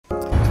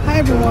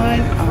everyone,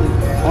 I'm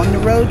on the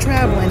road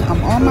traveling.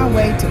 I'm on my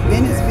way to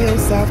Bennettsville,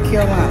 South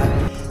Carolina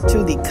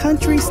to the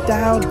Country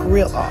Style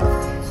Grill Off.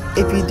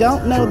 If you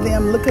don't know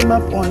them, look them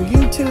up on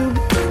YouTube,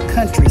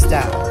 Country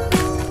Style.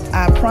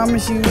 I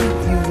promise you,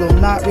 you will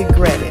not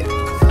regret it.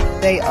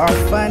 They are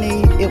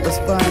funny. It was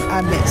fun.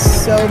 I met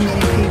so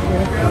many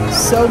people.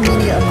 So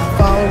many of my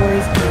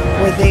followers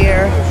were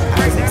there.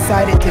 I was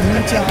excited to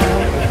meet y'all.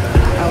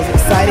 I was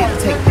excited to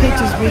take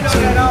pictures with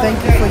you. Thank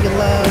you for your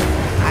love.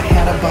 I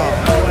had a ball.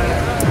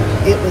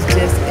 It was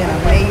just an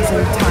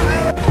amazing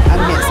time. I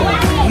met some of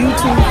my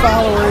YouTube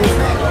followers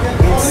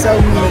and so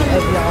many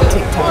of y'all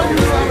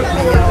TikTokers.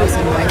 And y'all are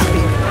some nice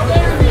people.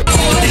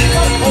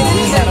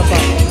 We had a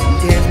ball.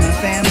 There's my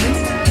family.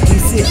 We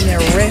sitting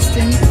there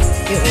resting.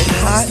 It was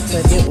hot,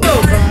 but it was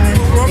fun.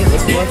 It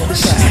was worth the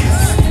time.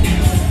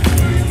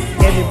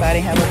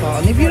 Everybody have a ball.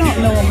 And if you don't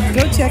know them,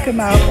 go check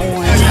them out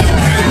on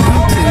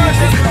YouTube.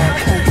 It's called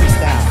Country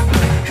Style.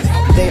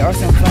 They are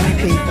some funny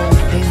people,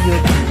 and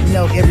you'll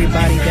know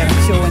everybody that I'm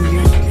showing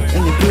you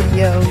in the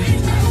video.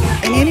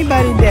 And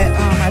anybody that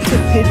I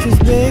took pictures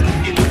with,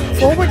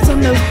 forward some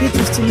of those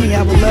pictures to me.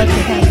 I would love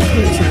to have the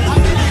pictures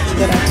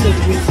that I took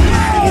with you.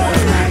 It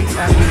was nice.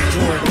 I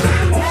enjoyed it.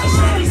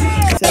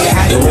 So I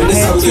had to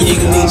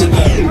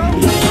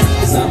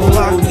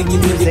block the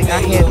music. I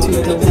had to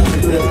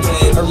delete the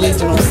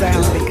original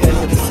sound because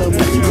there was so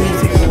much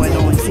music going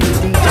on. See,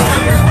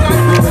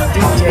 there were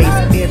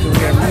DJs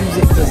everywhere.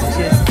 Music was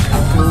just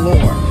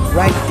galore.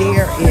 Right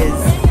there is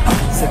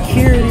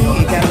security.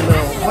 It got a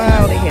little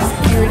wild. They had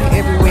security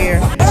everywhere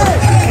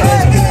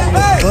because people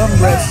would bum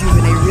rush you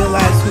when they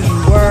realized who you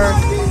were.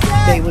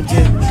 They would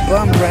just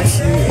bum rush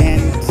you,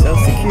 and so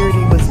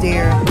security was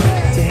there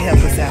to help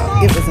us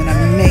out. It was an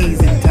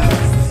amazing time.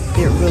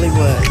 It really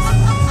was.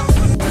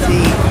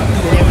 See,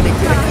 whenever they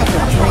get a couple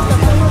of drinks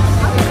in them,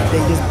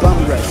 they just bum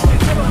rush you.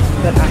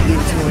 But I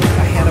enjoyed it.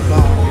 I had a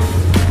ball.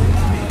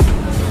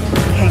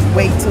 Can't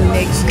wait till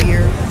next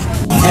year.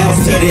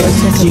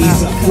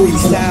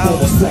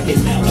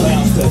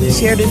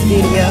 Share this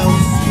video.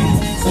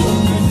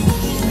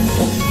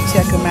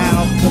 Check them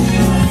out.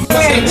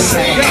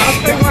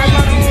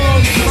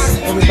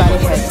 Everybody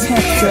had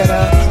tents set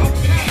up.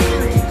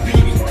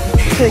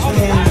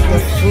 Cooking. The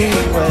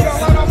food was,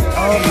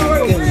 oh my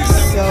goodness,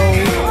 so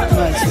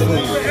much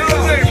food.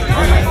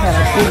 And they had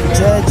a big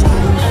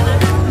judging.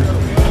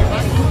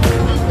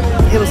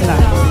 It was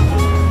nice.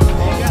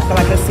 But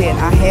like I said,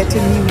 I had to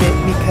mute it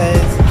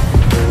because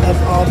of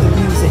all the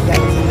music that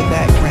was in the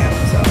background.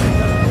 So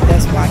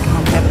that's why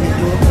I'm having to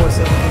do a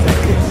voiceover, because I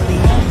couldn't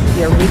leave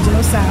the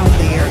original sound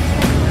there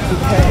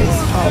because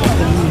all of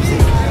the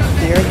music.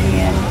 There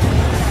again,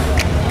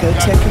 go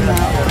check them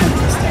out.